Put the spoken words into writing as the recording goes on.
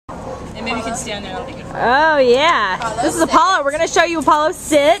And maybe you can stand there, that'll be good for you. Oh yeah. This is Apollo. We're gonna show you Apollo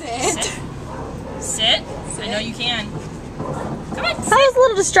sit. Sit. I know you can. Come on. Apollo's a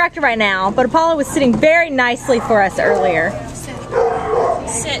little distracted right now, but Apollo was sitting very nicely for us earlier. Sit.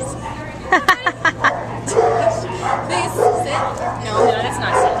 Sit. Please sit. No, that's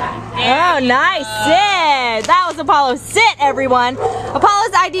not sit. Oh, nice sit. That was Apollo's sit, everyone.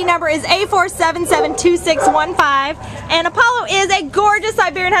 Apollo's ID number is A4772615, and Apollo is a gorgeous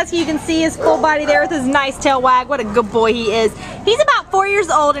Siberian Husky. You can see his full body there with his nice tail wag. What a good boy he is. He's about 4 years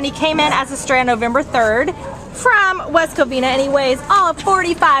old, and he came in as a stray on November 3rd from West Covina, and he weighs all of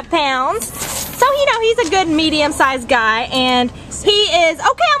 45 pounds. So, you know, he's a good medium-sized guy, and he is okay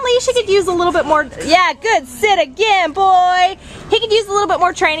on leash. He could use a little bit more, yeah, good sit again, boy. He could use a little bit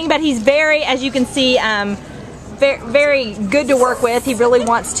more training, but he's very, as you can see, very good to work with. He really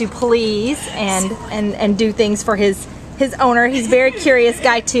wants to please and do things for his owner. He's a very curious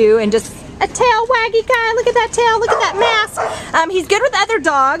guy too, and just a tail waggy guy. Look at that tail, look at that mask. He's good with other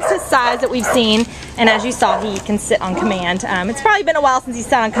dogs his size that we've seen, and as you saw, he can sit on command. It's probably been a while since he's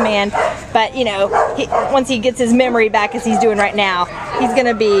sat on command, but you know, once he gets his memory back as he's doing right now, he's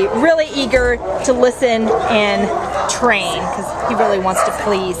gonna be really eager to listen and train because he really wants to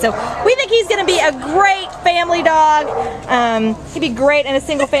please. So we think he's gonna be a great family dog. He'd be great in a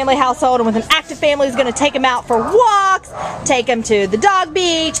single family household, and with an active family who's gonna take him out for walks, take him to the dog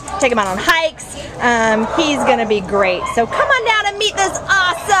beach, take him out on hikes. He's gonna be great. So come on down and meet this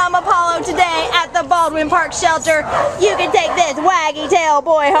awesome Apollo today at the Baldwin Park Shelter. You can take this waggy tail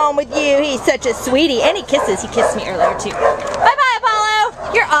boy home with you. He's such a sweetie, and he kissed me earlier too. Bye bye, Apollo.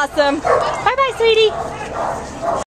 You're awesome. Bye bye, sweetie.